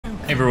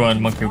Hey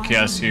everyone, Monkey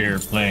Chaos here,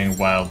 playing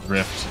Wild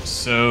Rift.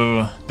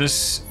 So,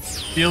 this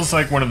feels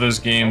like one of those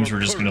games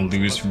we're just gonna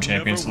lose from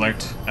Champion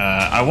Select.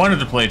 I wanted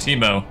to play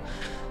Teemo,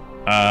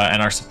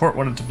 and our support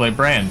wanted to play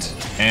Brand,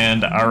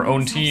 and our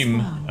own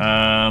team,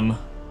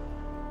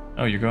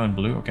 oh, you're going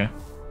blue, okay.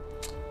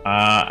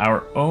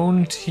 Our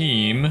own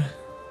team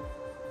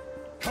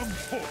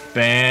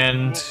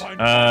banned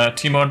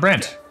Teemo and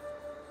Brand.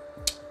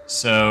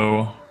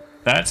 So,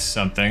 that's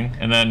something.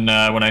 And then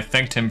when I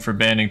thanked him for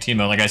banning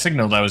Teemo, like I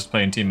signaled I was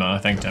playing Teemo, I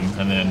thanked him,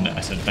 and then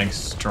I said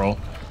thanks, troll.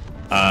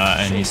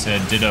 And he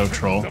said ditto,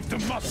 troll.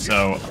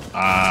 So,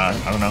 I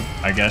don't know,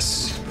 I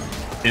guess,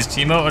 is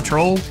Teemo a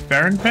troll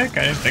Garen pick?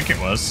 I didn't think it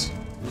was.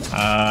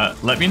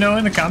 Let me know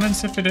in the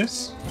comments if it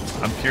is.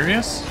 I'm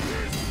curious.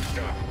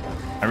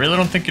 I really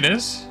don't think it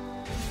is.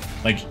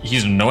 Like,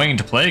 he's annoying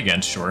to play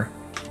against, sure.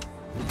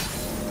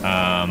 But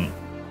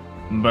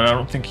I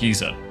don't think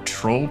he's a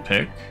troll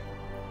pick.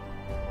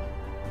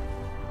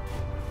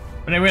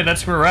 But anyway,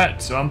 that's where we're at.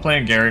 So I'm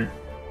playing Garen.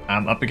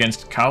 I'm up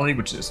against Kali,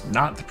 which is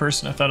not the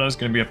person I thought I was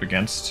going to be up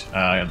against.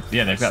 Yeah,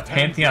 they've got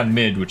Pantheon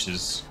mid, which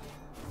is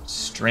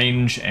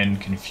strange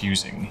and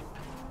confusing.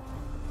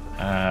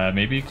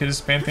 Maybe because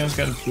Pantheon's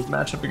got a good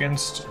matchup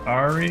against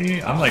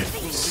Ahri. I'm like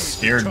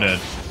scared to...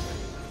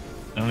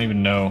 I don't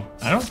even know.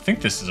 I don't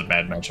think this is a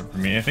bad matchup for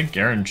me. I think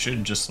Garen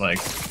should just like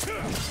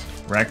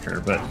wreck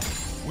her, but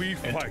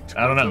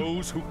I don't know.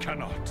 Those who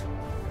cannot.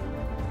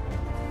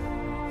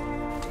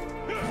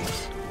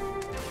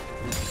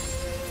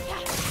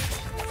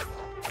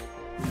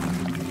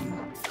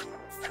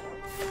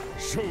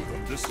 Show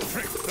them the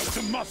strength of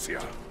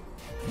Demacia.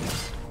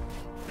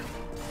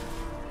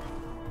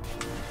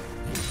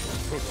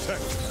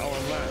 Protect our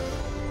land.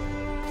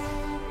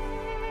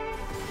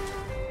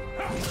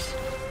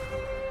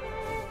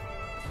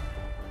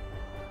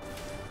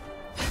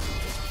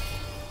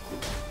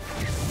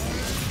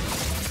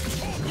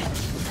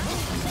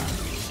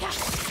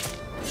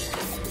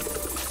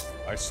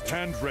 I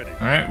stand ready.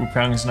 Alright,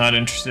 Wukong's not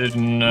interested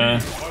in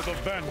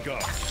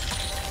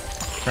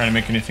trying to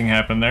make anything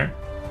happen there.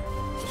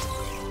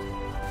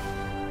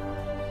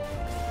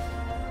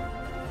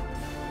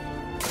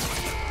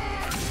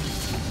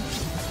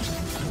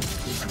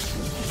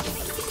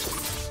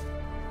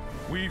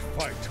 We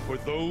fight for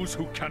those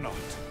who cannot.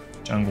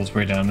 Jungle's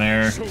way down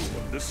there. Show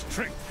them the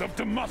strength of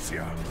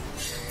Demacia.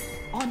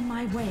 On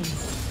my way.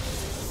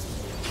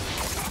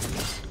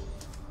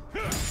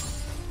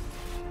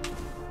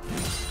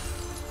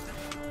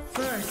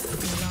 First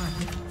blood.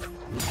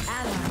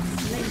 Ally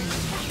slain.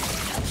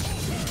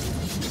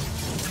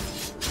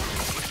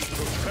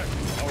 Protect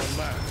our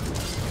land.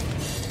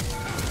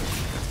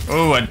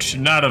 Oh, I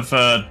should not have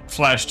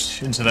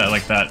flashed into that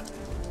like that.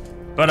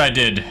 But I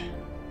did.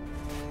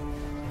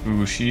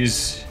 Ooh,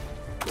 she's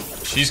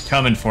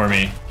coming for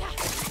me.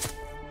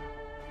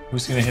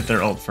 Who's gonna hit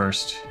their ult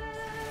first?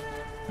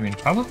 I mean,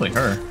 probably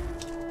her.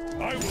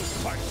 I will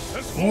fight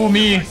as Oh, long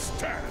me. as I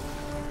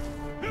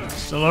stand.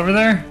 Still over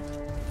there?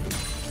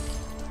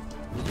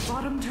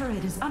 Bottom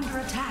turret is under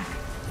attack.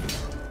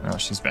 Oh,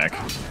 she's back.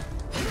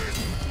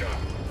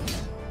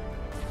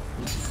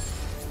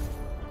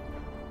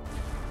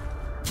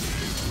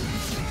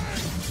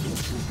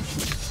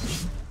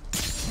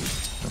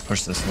 I'll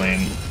push this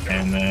lane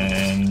and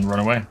then run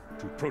away.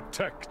 To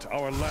protect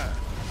our land.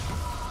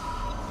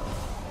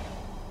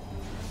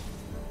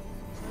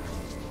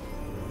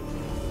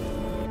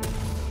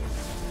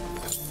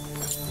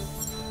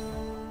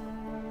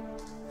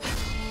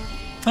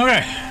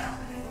 Okay.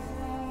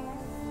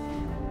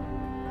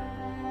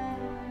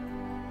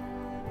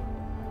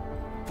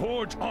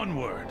 Forge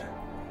onward.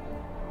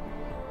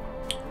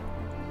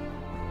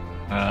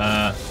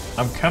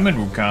 I'm coming,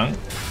 Wukong.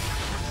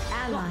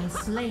 Ally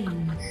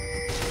slain.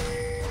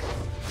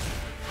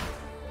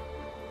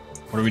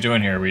 What are we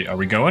doing here? Are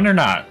we going or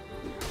not?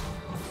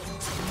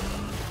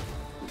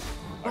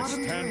 I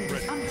Bottom stand turret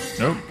ready. is under attack.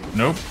 Nope,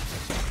 nope.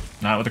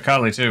 Not with the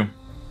Kali too.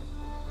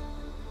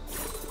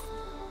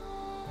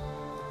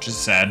 Which is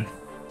sad.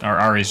 Our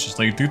Ahri's just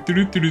like doo doo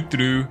doo doo doo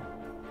doo.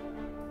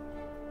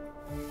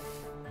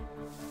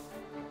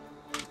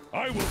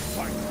 I will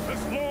fight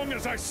as long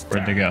as I stand.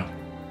 Where'd they go?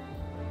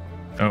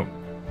 Oh.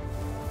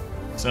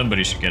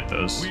 Somebody should get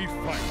those. We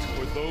fight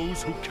for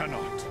those who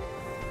cannot.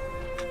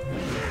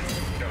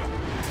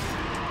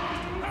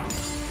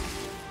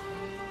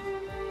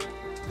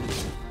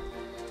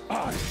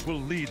 I will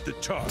lead the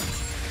charge.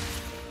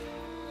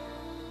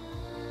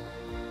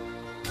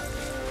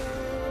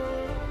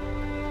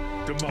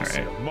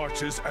 Demacia Alright.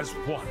 marches as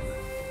one.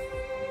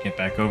 Get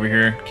back over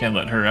here. Can't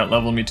let her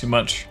out-level me too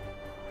much.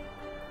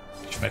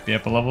 She might be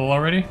up a level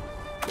already.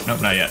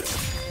 Nope, not yet.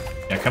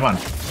 Yeah, come on.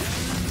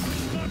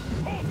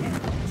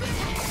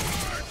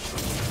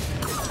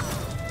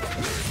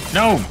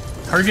 No!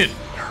 Target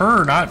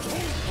her, not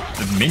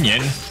the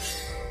minion.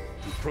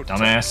 Protect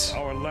Dumbass.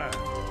 our land.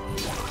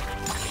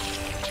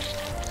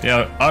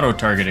 Yeah,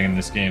 auto-targeting in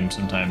this game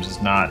sometimes is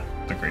not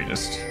the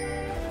greatest.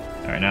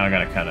 Alright, now I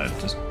gotta kind of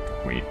just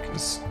wait,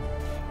 because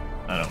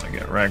I don't want to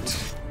get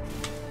wrecked.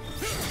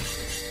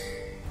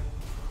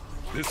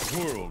 This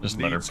world Just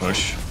let her needs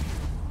push.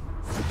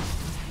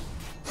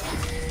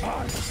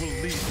 I will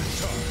lead the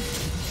charge.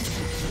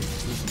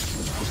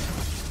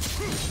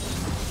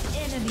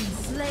 Enemy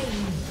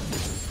slain.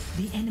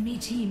 The enemy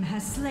team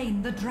has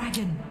slain the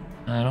dragon.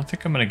 I don't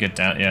think I'm gonna get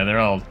down. Yeah, they're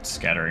all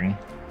scattering.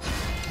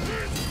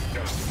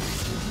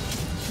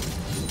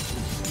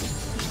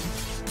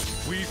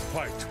 We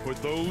fight for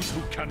those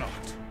who cannot.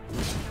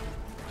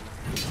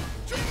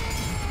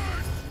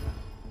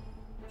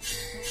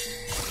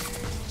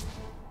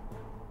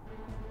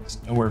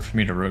 There's nowhere for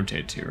me to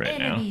rotate to right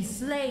now. Enemy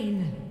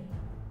slain.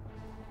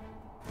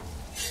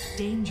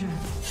 Danger.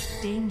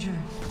 Danger.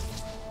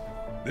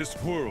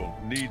 This world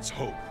needs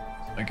hope.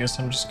 I guess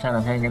I'm just kind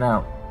of hanging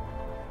out.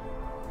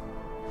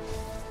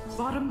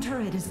 Bottom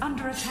turret is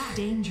under attack.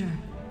 Danger.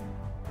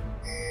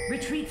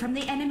 Retreat from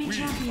the enemy We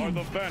champion. are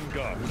the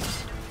vanguard.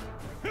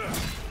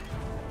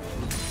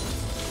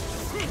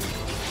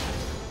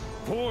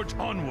 Forge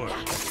onward.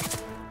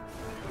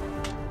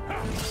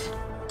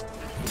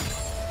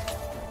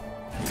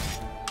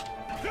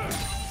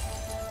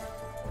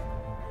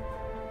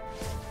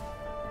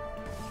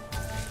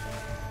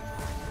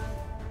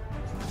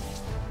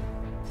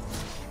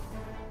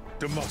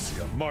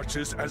 Demacia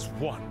marches as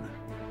one.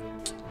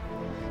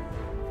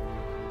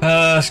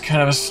 It's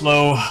kind of a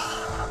slow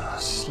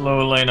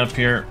lane up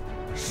here.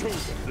 Show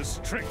them the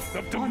strength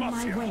of On my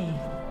Demacia. way.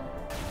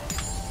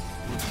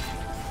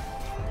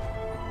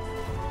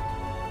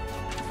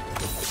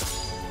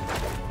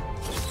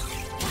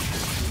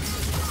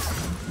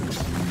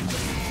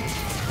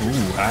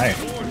 Ooh, hi.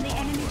 From the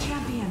enemy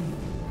champion.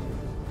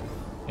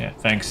 Yeah,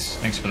 thanks.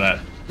 Thanks for that.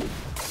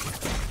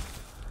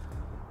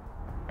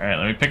 Alright,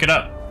 let me pick it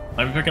up.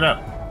 Let me pick it up.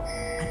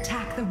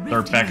 Attack the Throw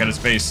rift. it back at Herald. his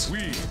face. We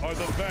are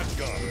the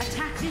vanguard.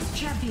 Attack this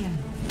champion.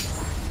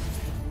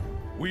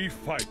 We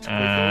fight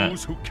for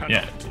those who cannot.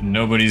 Yeah,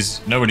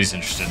 nobody's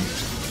interested.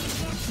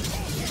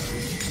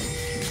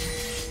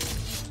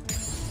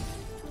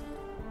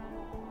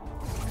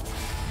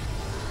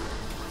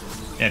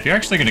 Yeah, if you're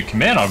actually gonna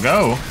commit, I'll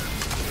go.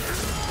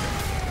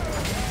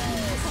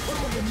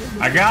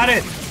 I got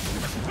it!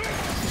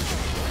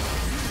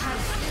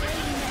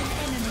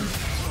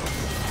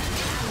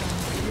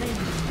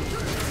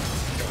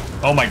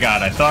 Oh my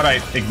god, I thought I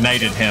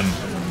ignited him.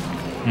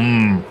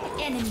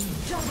 Enemy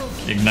double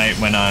kill. Ignite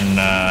went on,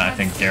 I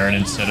think, Garen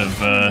instead of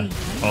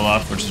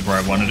Olaf, which is where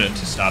I wanted it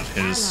to stop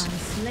his Ally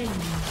slain.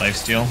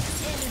 lifesteal.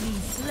 Enemy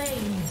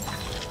slain.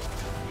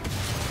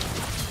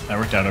 That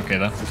worked out okay,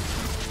 though.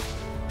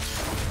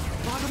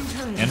 Bottom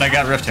turret. And I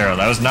got Rift Herald.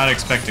 I was not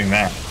expecting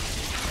that.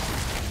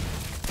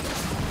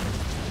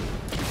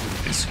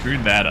 They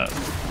screwed that up.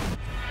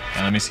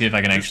 Now let me see if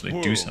I can actually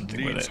do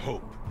something with it.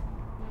 Hope.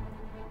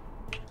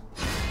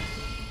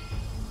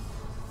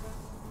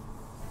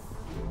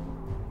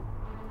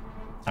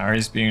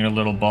 Ari's being a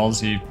little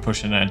ballsy,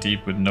 pushing that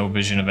deep with no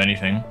vision of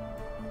anything.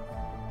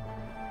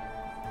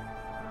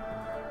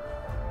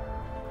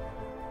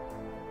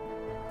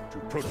 To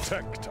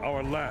protect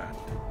our land.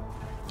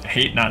 I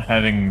hate not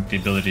having the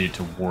ability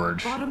to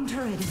ward. Bottom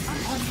turret is on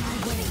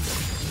my way.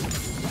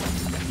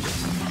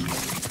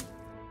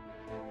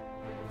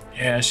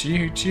 Yeah,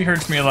 she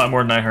hurts me a lot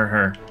more than I hurt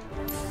her.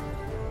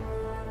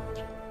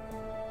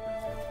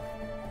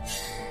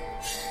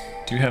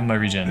 Do have my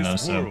regen though,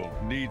 This so world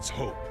needs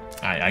hope.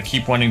 I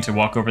keep wanting to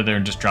walk over there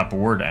and just drop a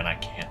ward, and I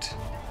can't.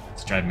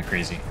 It's driving me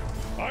crazy.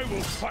 I will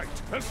fight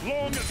as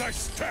long as I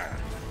stand.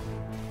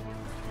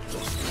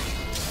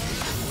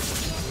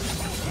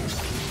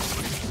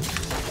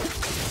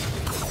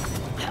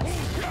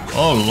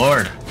 Oh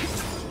lord,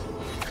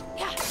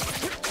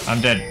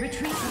 I'm dead.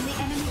 Retreat from the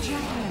enemy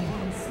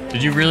champion.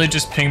 Did you really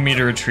just ping me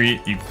to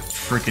retreat, you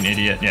freaking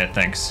idiot? Yeah,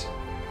 thanks.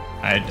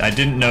 I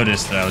didn't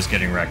notice that I was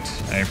getting wrecked.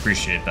 I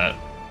appreciate that.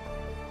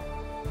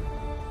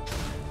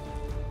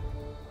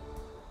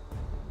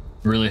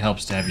 Really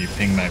helps to have you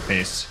ping my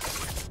face.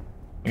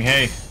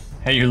 Hey,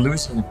 you're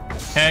losing.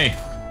 Hey.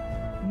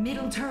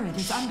 Middle turret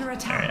is under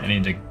attack. Alright, I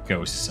need to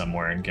go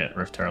somewhere and get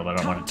Rift Herald. I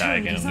don't want to die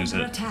again and lose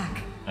it.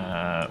 Attack.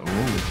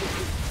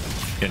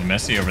 Ooh. Getting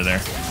messy over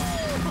there.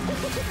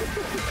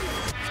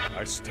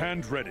 I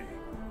stand ready.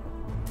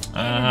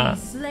 Enemy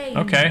slain.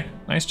 Okay.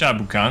 Nice job,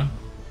 Wukong.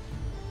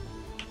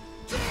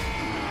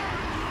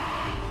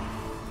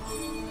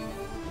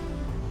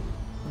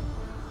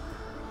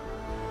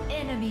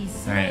 Enemy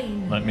Alright,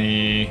 slain. let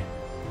me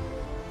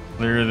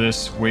clear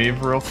this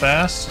wave real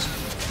fast.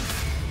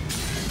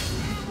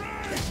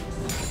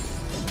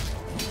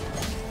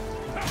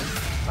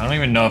 I don't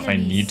even know if I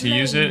Enemy need to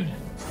use it. slain.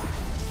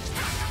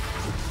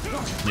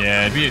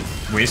 Yeah, it'd be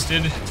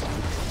wasted.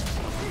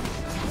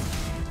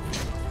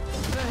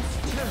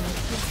 First turret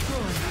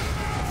destroyed.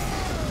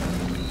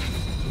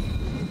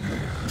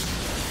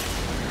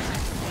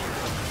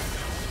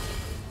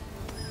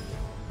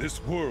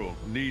 This world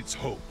needs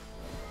hope.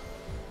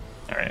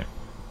 Alright.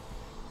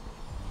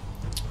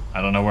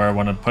 I don't know where I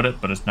want to put it,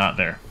 but it's not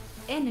there.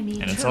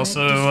 Enemy And it's turret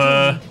also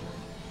destroyed.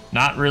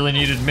 not really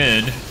needed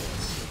mid. I'm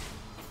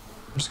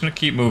just gonna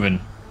keep moving.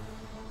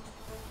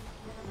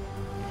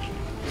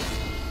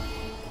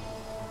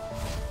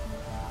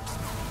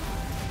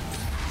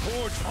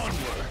 Forge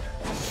onward.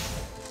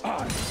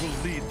 I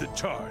will lead the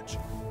charge.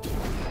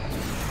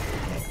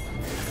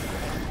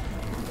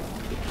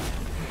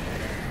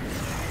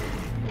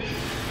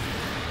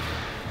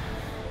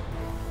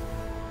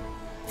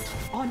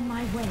 On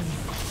my way.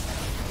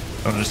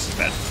 Oh, this is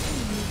bad.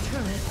 Enemy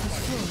turret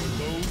destroyed.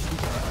 Those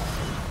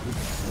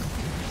who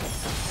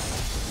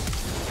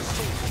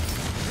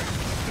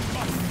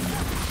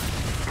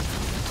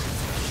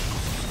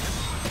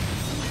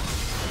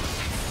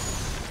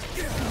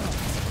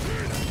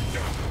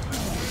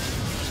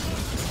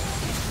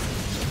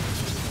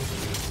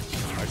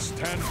I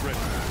stand ready.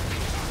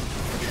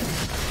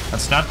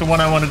 That's not the one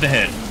I wanted to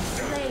hit.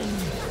 Slain.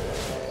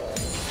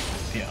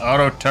 The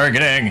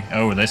auto-targeting.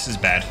 Oh, this is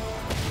bad.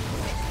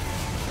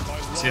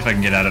 See if I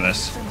can get out of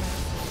this.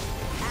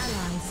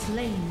 Ally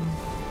slain.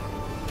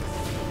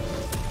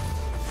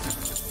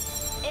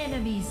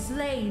 Enemy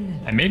slain.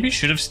 I maybe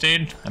should have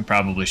stayed. I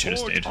probably should have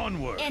Forge stayed.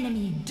 onward.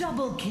 Enemy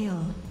double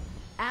kill.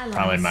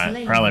 Ally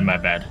slain. Probably my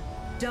bad.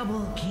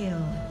 Double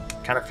kill.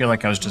 Kind of feel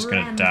like I was just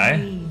gonna die,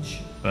 Rampage.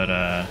 but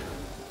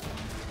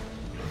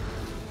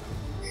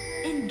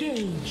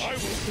Engage. I will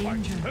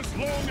fight Danger. as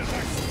long as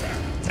I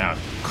stand. oh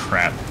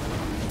crap.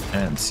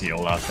 And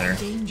seal out there.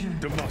 Danger.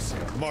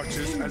 Demacia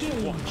marches as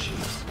one. Engage.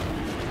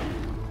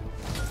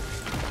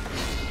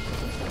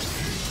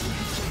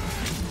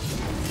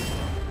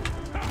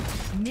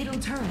 Middle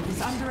turret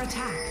is under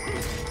attack.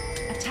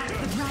 Attack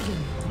the dragon.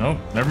 Oh,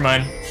 never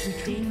mind.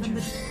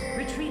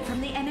 Retreat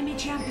from the enemy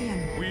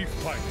champion. We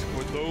fight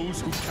for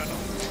those who cannot.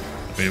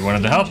 We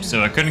wanted to help,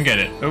 so I couldn't get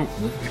it. Oh,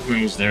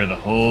 he was there the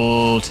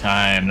whole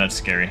time. That's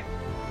scary.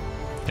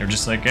 They were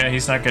just like, yeah,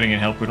 he's not getting any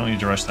help. We don't need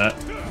to rush that.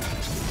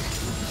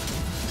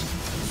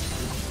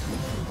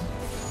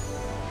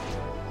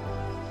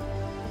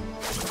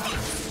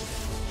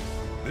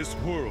 This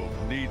world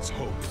needs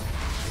hope.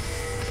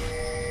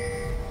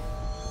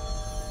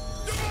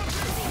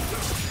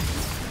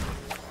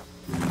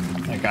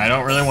 Like, I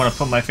don't really want to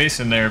put my face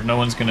in there if no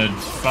one's gonna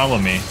follow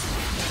me.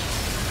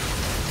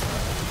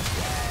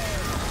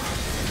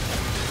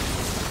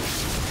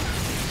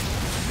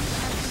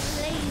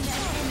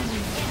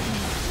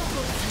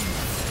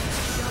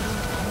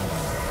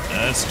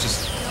 That's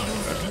just...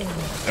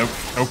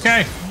 Oh,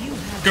 okay.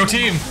 Go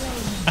team!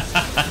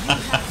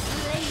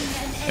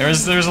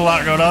 There's a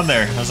lot going on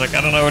there. I was like,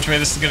 I don't know which way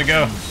this is gonna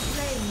go.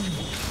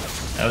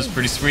 That was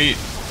pretty sweet.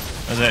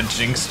 Was that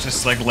Jinx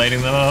just like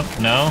lighting them up?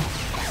 No?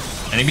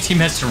 Enemy team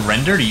has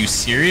surrendered? Are you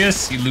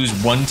serious? You lose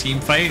one team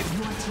fight?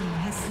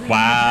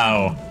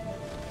 Wow.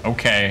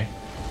 Okay.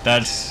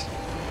 That's...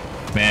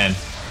 Man.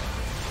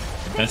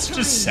 That's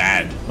just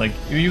sad. Like,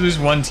 if you lose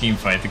one team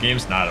fight, the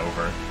game's not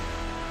over.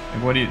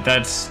 Like, what do you...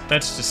 That's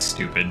just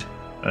stupid.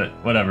 But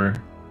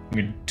whatever. I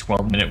mean,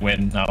 12-minute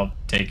win. I'll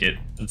take it.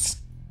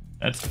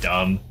 That's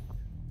dumb.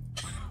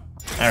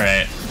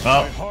 Alright.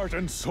 Well, My heart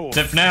and soul.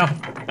 tip now.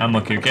 I'm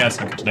Lucky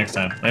Cast. I'll catch you next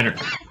time. Later.